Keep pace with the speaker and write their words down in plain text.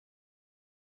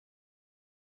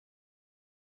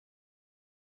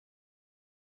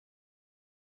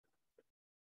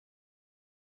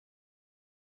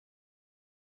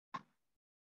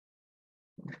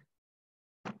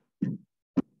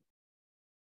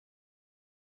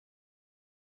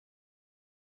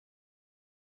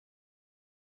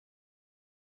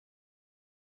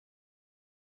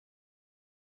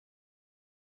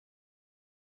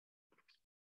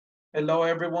Hello,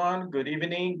 everyone. Good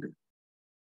evening.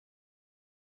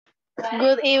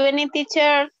 Good evening,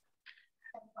 teacher.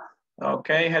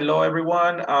 Okay, hello,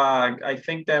 everyone. I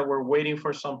think that we're waiting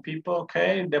for some people.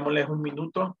 Okay, démosles un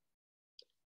minuto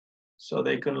so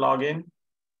they can log in.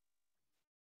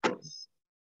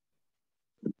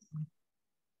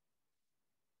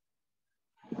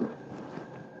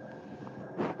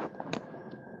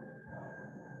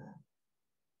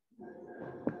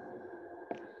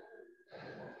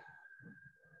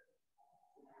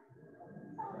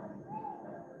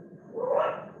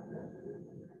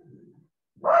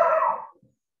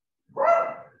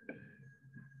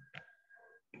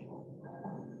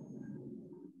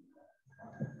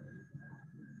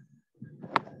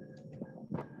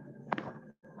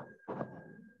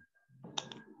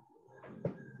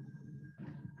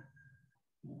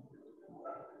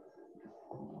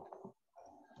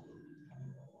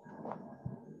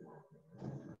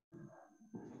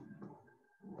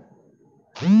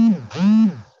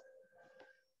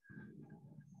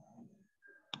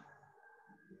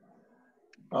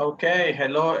 Okay,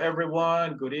 hello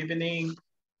everyone, good evening.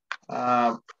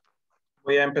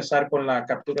 Voy a empezar con la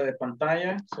captura de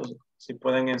pantalla. So, si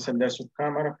pueden encender sus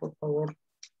cámaras, por favor.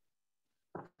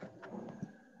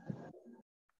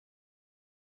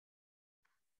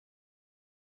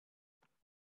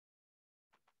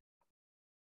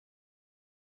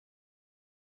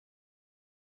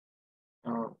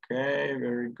 Okay,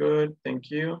 very good, thank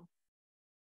you.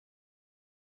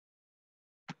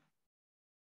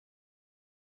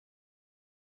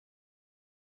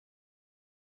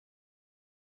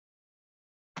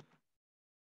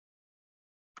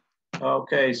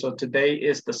 Okay, so today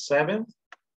is the 7th,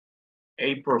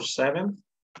 April 7th,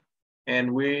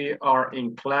 and we are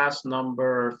in class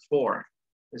number 4.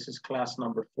 This is class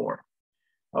number 4.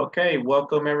 Okay,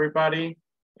 welcome everybody.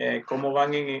 ¿Cómo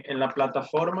van en la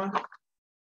plataforma?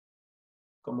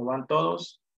 ¿Cómo van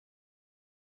todos?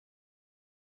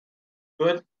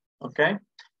 Good, okay.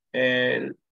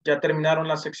 ¿Ya terminaron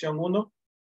la sección 1?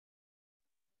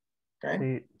 Okay,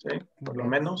 Sí. sí, por lo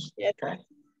menos. Yes. Okay.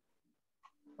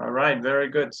 All right,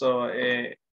 very good. So,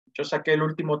 yo saqué el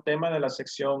último tema de la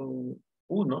sección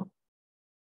 1.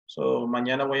 So,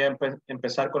 mañana voy a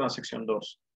empezar con la sección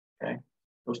 2. Okay.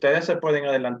 Ustedes se pueden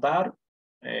adelantar.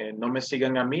 No me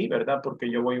sigan a mí, ¿verdad? Porque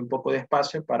yo voy un poco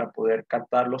despacio para poder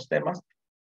captar los temas.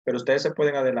 Pero ustedes se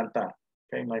pueden adelantar.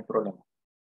 Okay, no hay problema.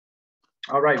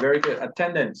 All right, very good.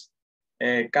 Attendance.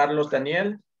 Carlos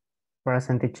Daniel.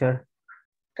 Present, teacher.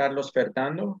 Carlos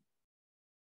Fernando.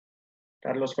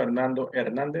 Carlos Fernando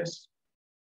Hernández.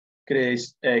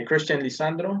 Christian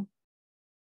Lisandro.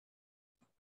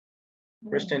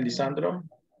 Christian Lisandro.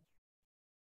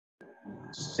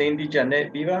 Cindy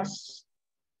Janet Vivas.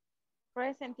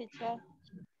 Present, teacher.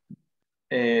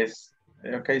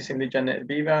 Okay, Cindy Janet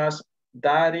Vivas.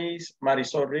 Daris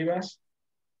Marisol Rivas.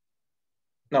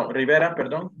 No, Rivera,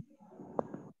 perdón.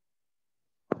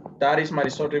 Daris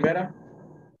Marisol Rivera.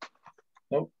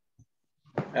 No.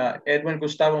 Edwin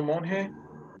Gustavo Monge.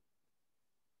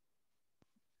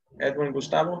 Edwin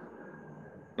Gustavo.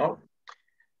 No.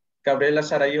 Gabriela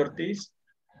Saraí Ortiz.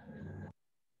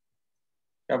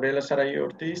 Gabriela Saraí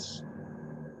Ortiz.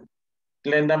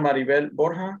 Glenda Maribel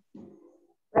Borja.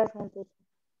 Present, teacher.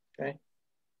 Okay.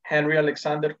 Henry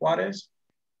Alexander Juárez.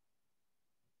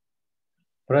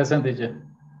 Present, teacher.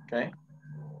 Okay.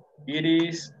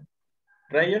 Iris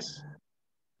Reyes.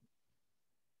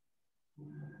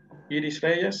 Iris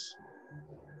Reyes.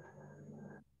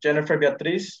 Jennifer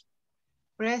Beatriz.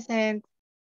 Present.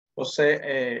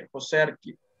 José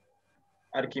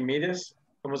Arquímedes.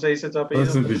 ¿Cómo se dice tu apellido?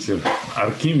 Present, teacher.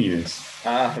 Arquímedes.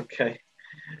 Ah, ok.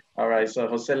 All right, so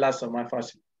José Lazo, más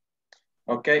fácil.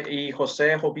 Ok, y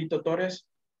José Jovito Torres.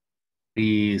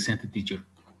 Present, teacher.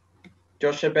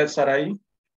 Joshebet Sarai.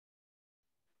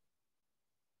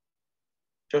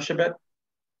 Joshebet.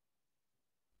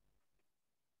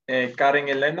 Karen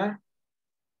Elena.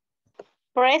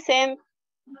 Present.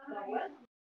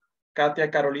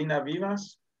 Katia Carolina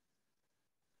Vivas.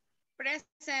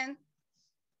 Present.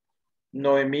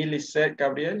 Noemí Lisette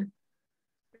Gabriel.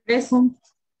 Present.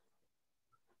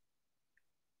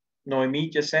 Noemí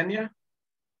Yesenia.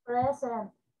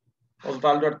 Present.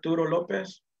 Osvaldo Arturo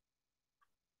López.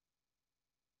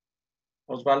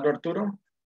 Osvaldo Arturo.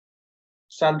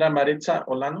 Sandra Maritza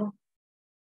Olano.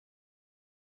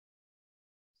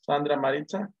 Sandra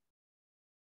Maritza.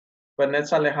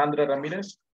 Vanessa Alejandra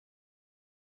Ramírez.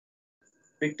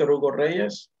 Víctor Hugo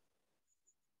Reyes.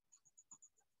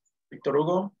 Víctor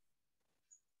Hugo.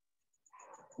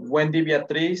 Wendy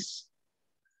Beatriz.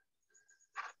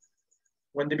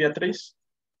 Wendy Beatriz.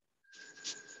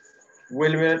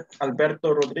 Wilber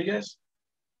Alberto Rodríguez.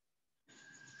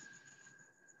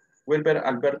 Wilber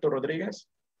Alberto Rodríguez.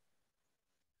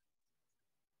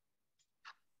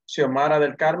 Xiomara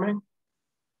del Carmen.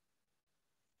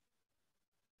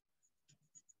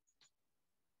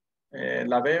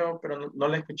 La veo, pero no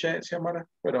la escuché, Xiomara,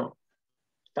 pero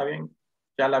está bien,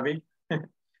 ya la vi.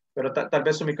 Pero tal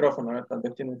vez su micrófono, tal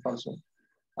vez tiene un falso.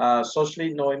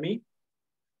 Soshli Noemí.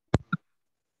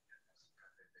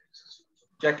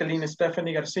 Jacqueline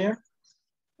Stephanie García.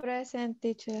 Present,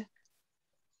 teacher.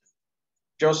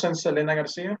 Jocelyn Selena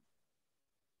García.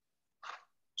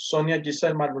 Sonia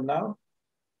Giselle Maldonado.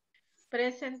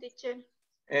 Present, teacher.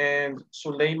 And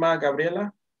Zuleima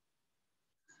Gabriela.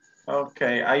 Ok,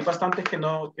 hay bastantes que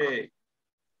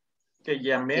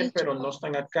llamé, pero no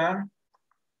están acá.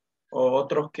 O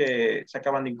otros que se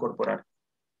acaban de incorporar.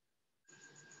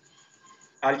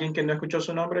 ¿Alguien que no escuchó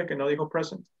su nombre, que no dijo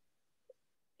present?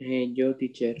 Yo,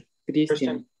 teacher.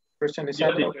 Cristian. Christian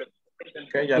Lizardo.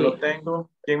 Ok, ya lo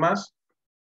tengo. ¿Quién más?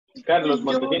 Carlos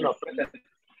Montesino.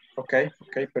 Ok,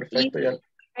 perfecto. Ya.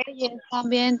 Reyes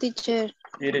también, teacher.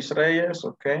 Iris Reyes,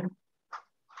 ok.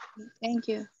 Thank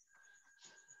you.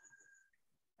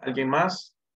 ¿Alguien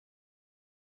más?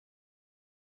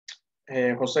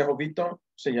 José Jovito.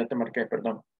 Sí, ya te marqué,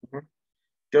 perdón.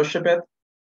 Joshebet.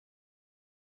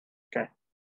 Ok.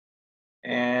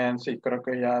 Sí, creo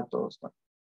que ya todo está.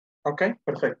 Ok,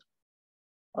 perfecto.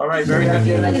 All right, very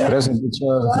good. Present,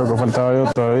 creo que faltaba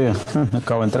yo todavía.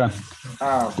 Acabo de entrar.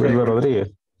 Ok. Wilber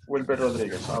Rodríguez. Wilber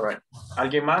Rodríguez, all right.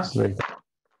 ¿Alguien más? Sí.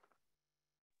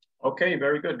 Ok,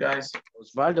 very good, guys.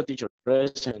 Osvaldo, teacher.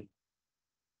 Present.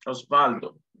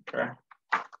 Osvaldo. Okay.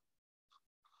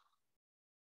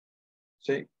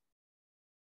 Sí.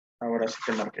 Ahora sí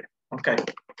te marqué. Okay.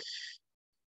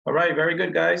 All right, very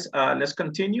good, guys. Let's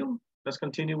continue. Let's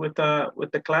continue with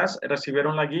the class.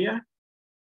 ¿Recibieron la guía?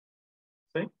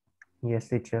 Sí. Yes,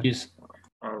 teacher. Yes.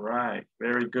 All right,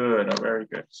 very good, very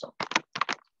good. So,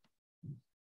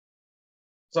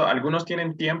 algunos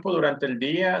tienen tiempo durante el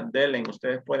día, denle.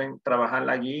 Ustedes pueden trabajar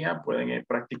la guía, pueden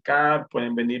practicar,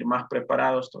 pueden venir más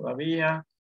preparados todavía.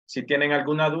 Si tienen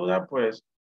alguna duda, pues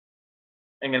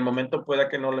en el momento pueda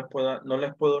que no les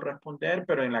puedo responder,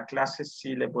 pero en la clase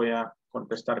sí les voy a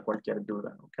contestar cualquier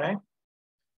duda, ¿ok?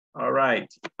 All right.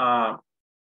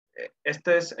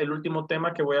 Este es el último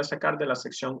tema que voy a sacar de la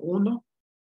sección 1.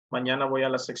 Mañana voy a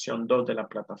la sección 2 de la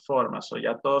plataforma. So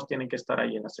ya todos tienen que estar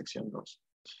ahí en la sección 2.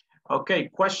 Okay,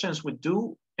 questions with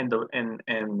do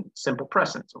in simple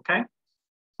present, okay?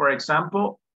 For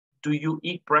example, do you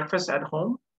eat breakfast at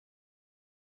home?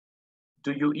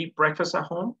 Do you eat breakfast at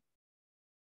home?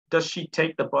 Does she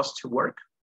take the bus to work?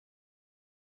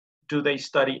 Do they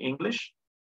study English?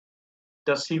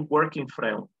 Does he work in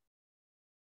Freo?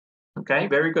 Okay,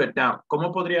 very good. Now,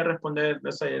 ¿cómo podría responder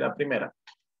la primera?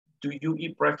 Do you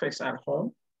eat breakfast at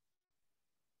home?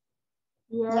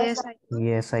 Yes.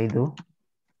 Yes, I do.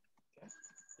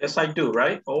 Yes, I do,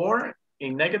 right? Or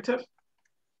in negative?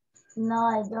 No,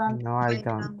 I don't. No, I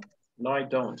don't. No, I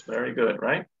don't. Very good,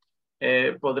 right?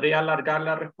 ¿Podría alargar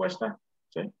la respuesta?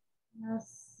 ¿Sí?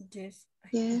 Yes.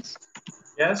 Yes.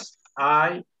 Yes,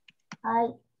 I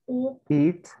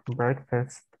Eat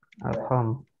breakfast at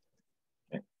home.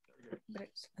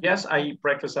 Yes, I eat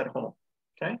breakfast at home.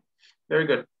 Okay, very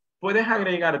good. Puedes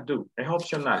agregar do, es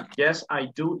opcional. Yes, I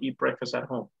do eat breakfast at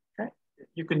home. Okay,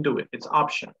 you can do it, it's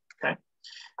optional. Okay,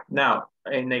 now,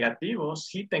 en negativo,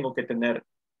 sí tengo que tener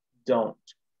don't.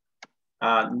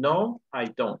 No, I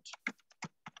don't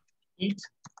eat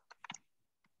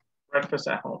breakfast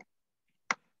at home.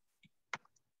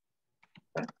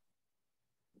 Okay.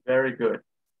 Very good.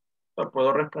 So,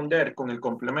 puedo responder con el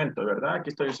complemento, ¿verdad? Aquí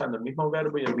estoy usando el mismo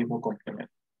verbo y el mismo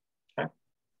complemento. Okay.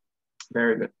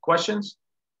 Very good. Questions?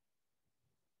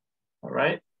 All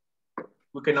right.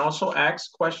 We can also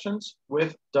ask questions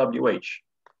with WH.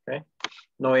 Okay.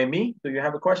 Noemi, do you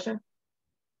have a question?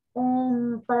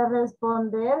 Para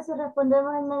responder, si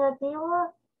respondemos en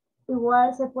negativo,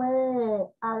 igual se puede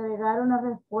agregar una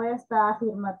respuesta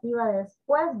afirmativa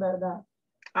después, ¿verdad?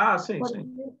 Ah, sí, Por sí.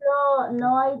 ejemplo,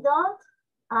 no, I don't.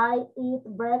 I eat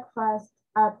breakfast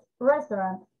at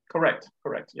restaurant. Correct,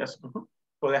 correct, yes.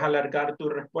 Puedes alargar tu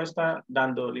respuesta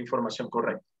dando la información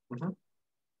correcta.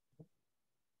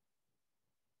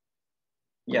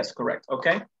 Yes, correct.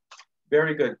 Okay,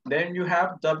 very good. Then you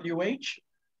have WH,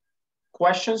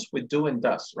 questions with do and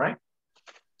does, right?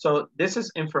 So this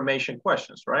is information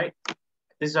questions, right?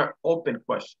 These are open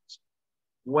questions.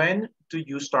 When do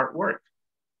you start work?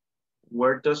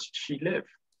 Where does she live?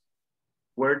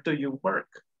 Where do you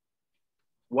work?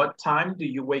 What time do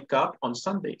you wake up on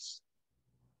Sundays?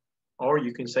 Or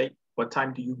you can say, what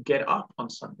time do you get up on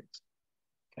Sundays?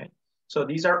 So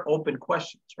these are open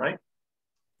questions, right?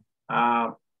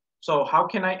 So how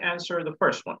can I answer the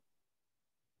first one?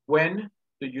 When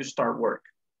do you start work?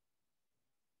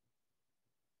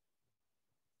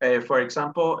 For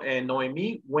example,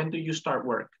 Noemi, when do you start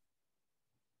work?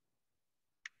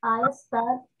 I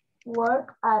start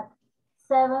work at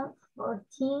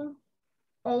 7:14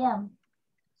 a.m.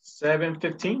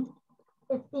 7:15?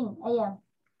 15 a.m.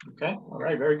 Okay, all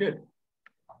right, very good.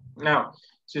 Now,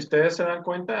 si ustedes se dan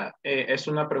cuenta, es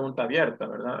una pregunta abierta,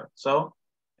 ¿verdad? So,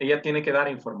 ella tiene que dar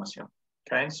información.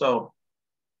 Okay, so,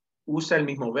 usa el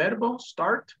mismo verbo,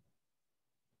 start,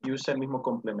 y usa el mismo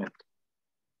complemento.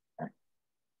 Okay.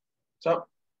 So,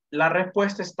 la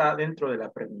respuesta está dentro de la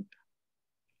pregunta.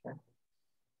 Okay.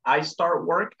 I start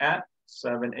work at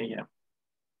 7 a.m.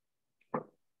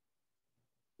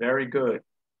 Very good.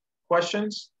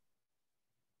 Questions?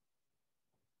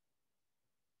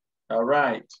 All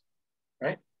right.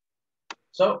 Right.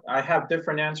 So I have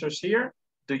different answers here.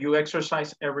 Do you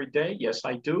exercise every day? Yes,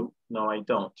 I do. No, I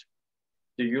don't.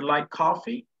 Do you like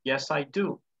coffee? Yes, I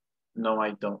do. No,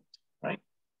 I don't. Right.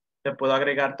 Te puedo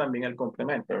agregar también el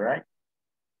complemento, right?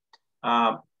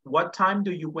 What time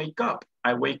do you wake up?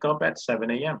 I wake up at 7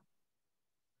 a.m.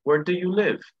 Where do you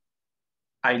live?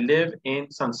 I live in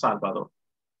San Salvador.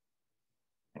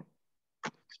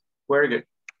 Very good.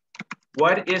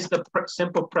 What is the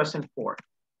simple present for?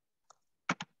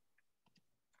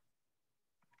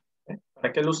 Okay.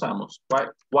 ¿Para qué lo usamos?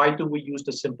 Why do we use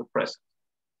the simple present?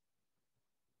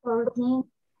 Routine.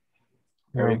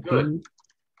 Very good.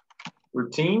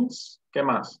 Routines. ¿Qué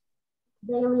más?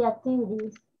 Daily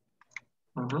activities.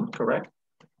 Correct.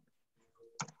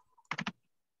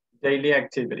 Daily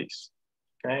activities.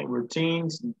 Okay.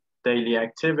 Routines, daily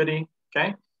activity.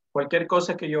 Okay. Cualquier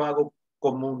cosa que yo hago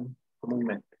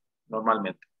comúnmente,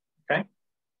 normalmente. Okay.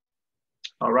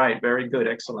 All right. Very good.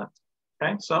 Excellent.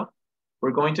 Okay. So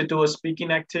we're going to do a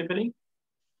speaking activity.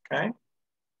 Okay.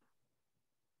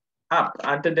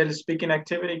 Antes del speaking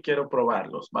activity, quiero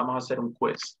probarlos. Vamos a hacer un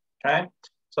quiz. Okay.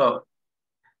 So,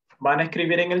 van a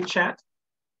escribir en el chat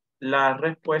la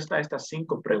respuesta a estas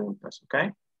 5 preguntas.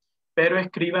 Okay. Pero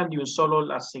escriban de un solo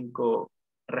las 5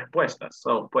 respuestas.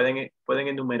 So, pueden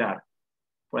enumerar.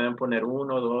 Pueden poner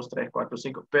 1, 2, 3, 4,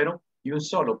 5, pero de un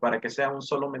solo, para que sea un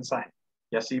solo mensaje.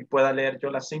 Y así pueda leer yo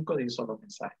las 5 de un solo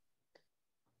mensaje.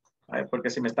 Porque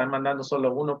si me están mandando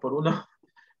solo uno por uno,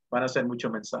 van a ser muchos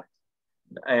mensajes.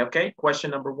 Okay, question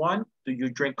number 1. Do you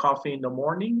drink coffee in the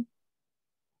morning?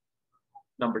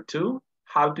 Number 2,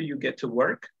 how do you get to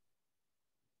work?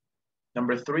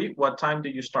 Number 3, what time do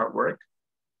you start work?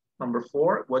 Number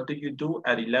 4, what do you do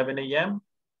at 11 a.m.?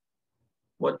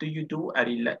 What do you do at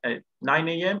 9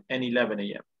 a.m. and 11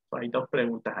 a.m.? So hay 2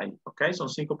 preguntas ahí, ¿ok? Son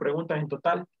 5 preguntas en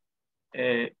total.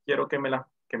 Quiero que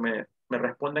me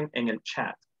respondan en el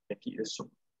chat de aquí de Zoom.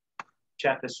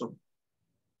 Chat de Zoom.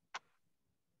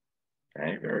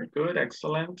 Okay, very good,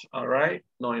 excellent. All right,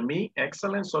 Noemí,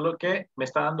 excellent. Solo que me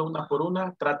está dando una por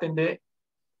una. Traten de,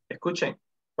 escuchen,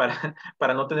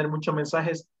 para no tener muchos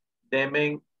mensajes,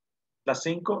 denme las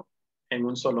 5 en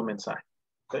un solo mensaje.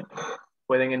 Okay?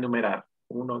 Pueden enumerar.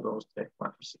 1, 2, 3,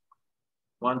 4, 5.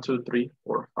 1, 2, 3,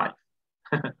 4,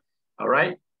 5. All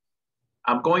right.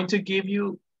 I'm going to give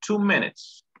you 2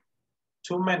 minutes.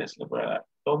 2 minutes, le voy a dar.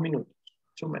 2 minutos.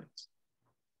 2 minutes.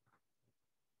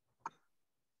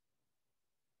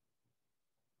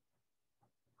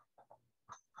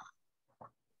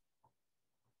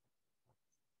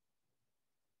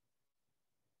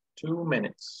 Two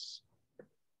minutes.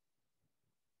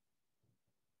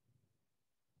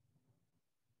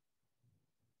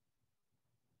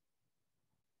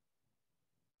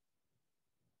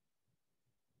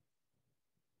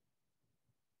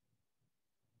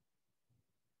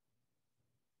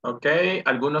 Ok,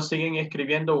 algunos siguen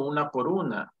escribiendo una por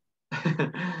una.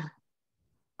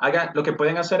 Lo que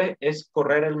pueden hacer es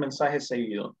correr el mensaje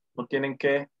seguido. No tienen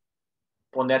que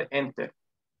poner enter,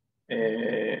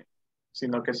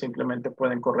 sino que simplemente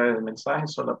pueden correr el mensaje.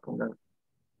 Solo pongan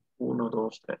 1,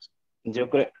 2, 3.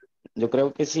 Yo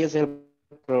creo que sí es el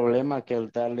problema que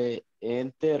al darle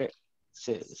enter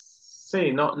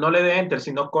Sí, no le dé enter,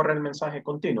 sino corre el mensaje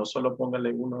continuo. Solo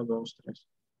póngale 1, 2, 3.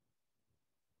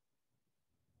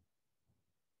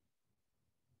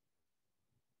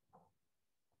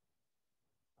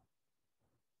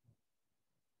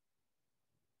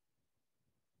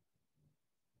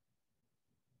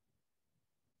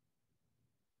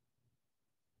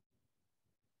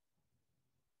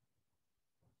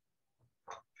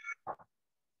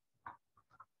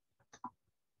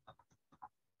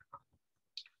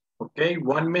 Okay,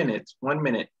 1 minute, 1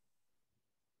 minute.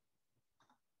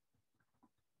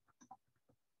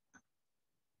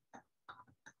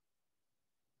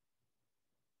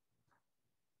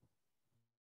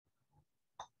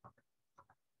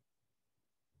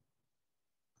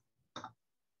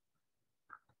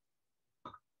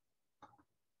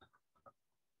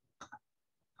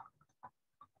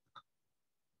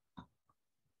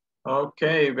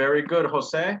 Okay, very good,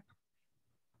 Jose.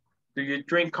 Do you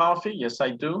drink coffee? Yes, I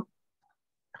do.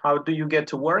 How do you get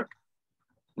to work?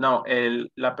 No,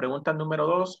 la pregunta número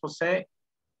 2, José,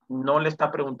 no le está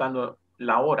preguntando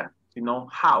la hora, sino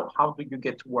how. How do you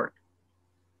get to work?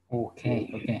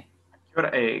 Okay.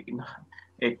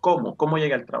 ¿Cómo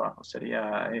llega al trabajo?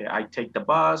 Sería, I take the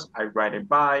bus, I ride a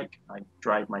bike, I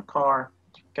drive my car.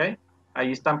 Okay.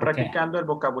 Ahí están practicando el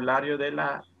vocabulario del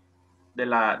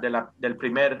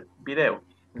primer video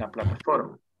en la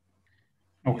plataforma.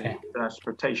 Okay.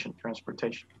 Transportation.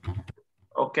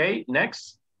 Okay,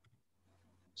 next.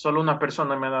 Solo una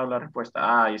persona me ha dado la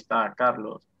respuesta. Ahí está,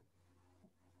 Carlos.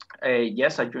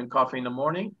 Yes, I drink coffee in the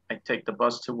morning. I take the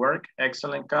bus to work.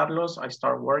 Excellent, Carlos. I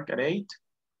start work at 8.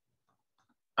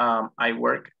 I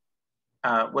work,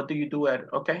 what do you do at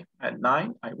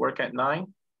 9? I work at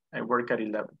 9. I work at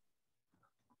 11.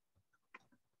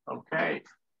 Okay,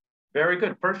 very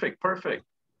good, perfect.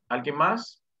 ¿Alguien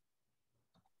más?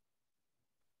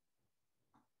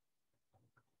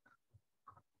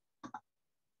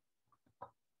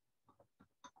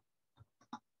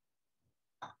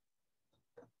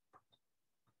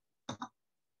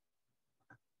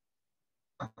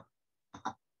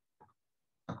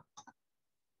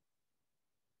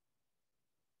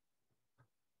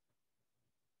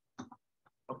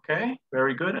 Okay,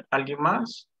 very good. ¿Alguien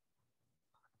más?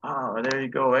 Oh, there you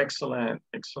go. Excellent.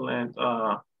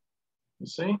 You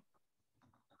see?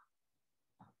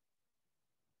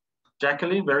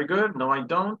 Jacqueline, very good. No, I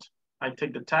don't. I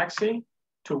take the taxi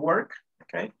to work.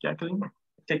 Okay, Jacqueline, I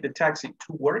take the taxi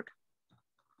to work.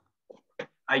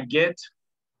 I get,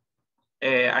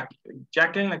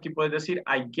 Jacqueline, aquí puedes decir,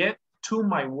 I get to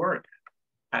my work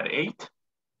at 8.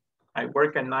 I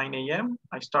work at 9 a.m.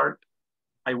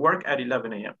 I work at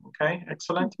 11 a.m. Okay,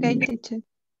 excellent. Okay, teacher.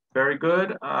 Very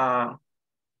good.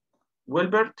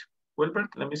 Wilbert,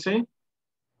 let me see.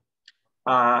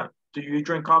 Do you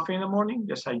drink coffee in the morning?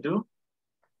 Yes, I do.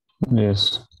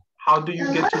 Yes. How do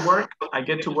you get to work? I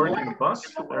get to work in the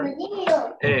bus.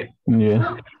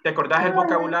 Yeah. ¿Te acordás el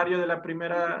vocabulario de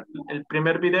el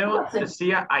primer video?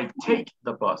 Decía, I take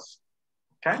the bus.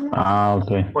 Okay.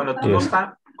 Okay. Cuando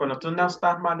tú no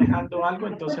estás manejando algo,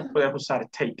 entonces puedes usar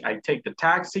take. I take the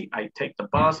taxi, I take the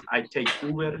bus, I take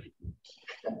Uber.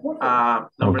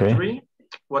 Number 3,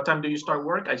 what time do you start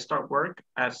work? I start work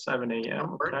at 7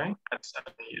 a.m. Okay. At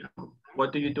 7 a.m.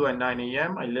 What do you do at 9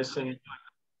 a.m.? I listen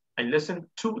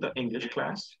to the English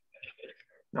class.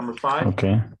 Number 5.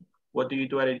 Okay. What do you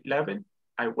do at 11?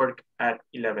 I work at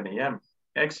 11 a.m.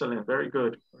 Excellent. Very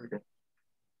good.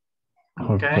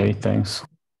 Okay, thanks.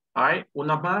 All right.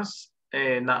 Una más.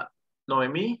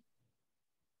 Noemi.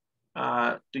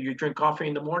 Do you drink coffee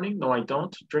in the morning? No, I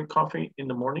don't drink coffee in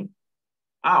the morning.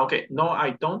 Okay. No,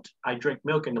 I don't. I drink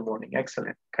milk in the morning.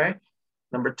 Excellent. Okay.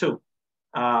 Number 2.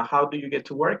 How do you get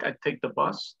to work? I take the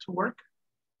bus to work.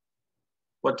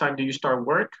 What time do you start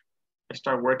work? I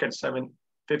start work at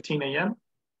 7:15 a.m.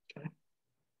 Okay.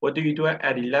 What do you do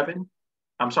at 11?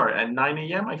 I'm sorry, at 9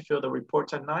 a.m. I fill the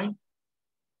reports at 9.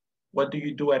 What do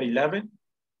you do at 11?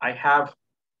 I have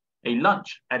a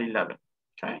lunch at 11.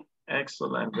 Okay,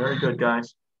 excellent. Very good,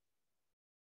 guys.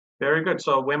 Very good.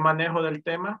 So, buen manejo del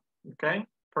tema. Okay,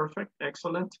 perfect.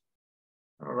 Excellent.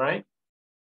 All right.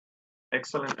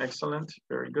 Excellent.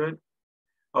 Very good.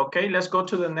 Okay, let's go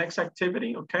to the next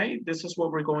activity. Okay, this is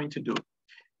what we're going to do.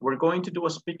 We're going to do a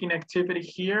speaking activity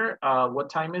here. What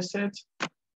time is it?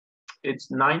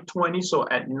 It's 9:20. So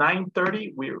at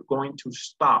 9:30, we're going to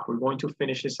stop. We're going to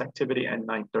finish this activity at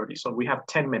 9:30. So we have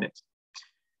 10 minutes.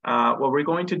 What we're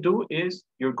going to do is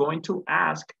you're going to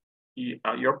ask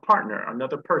your partner,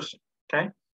 another person, okay?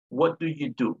 What do you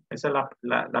do? Esa es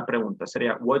la pregunta.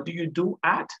 Sería, what do you do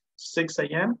at 6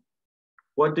 a.m.?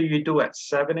 What do you do at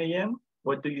 7 a.m.?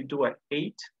 What do you do at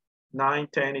 8, 9,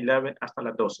 10, 11, hasta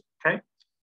las 12, okay?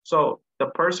 So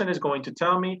the person is going to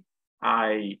tell me,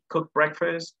 I cook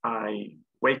breakfast, I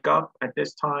wake up at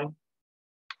this time.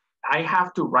 I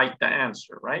have to write the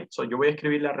answer, right? So yo voy a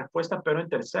escribir la respuesta, pero en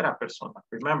tercera persona.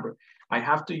 Remember, I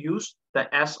have to use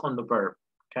the S on the verb,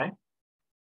 okay?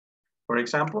 For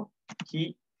example,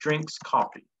 he drinks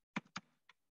coffee.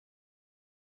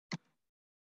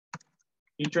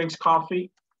 He drinks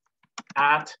coffee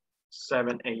at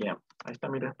 7 a.m. Ahí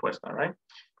está mi respuesta, right?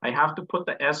 I have to put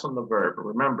the S on the verb.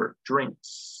 Remember,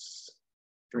 drinks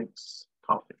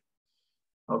coffee.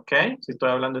 Okay, si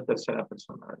estoy hablando de tercera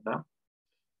persona, ¿verdad?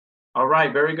 All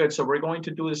right, very good. So we're going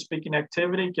to do the speaking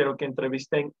activity. Quiero que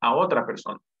entrevisten a otra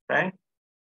persona, okay?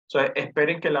 So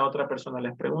esperen que la otra persona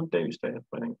les pregunte y ustedes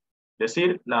pueden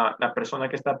decir, la persona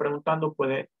que está preguntando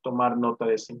puede tomar nota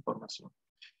de esa información.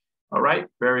 All right,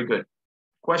 very good.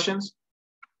 Questions?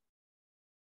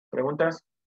 ¿Preguntas?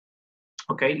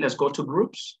 Okay, let's go to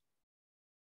groups.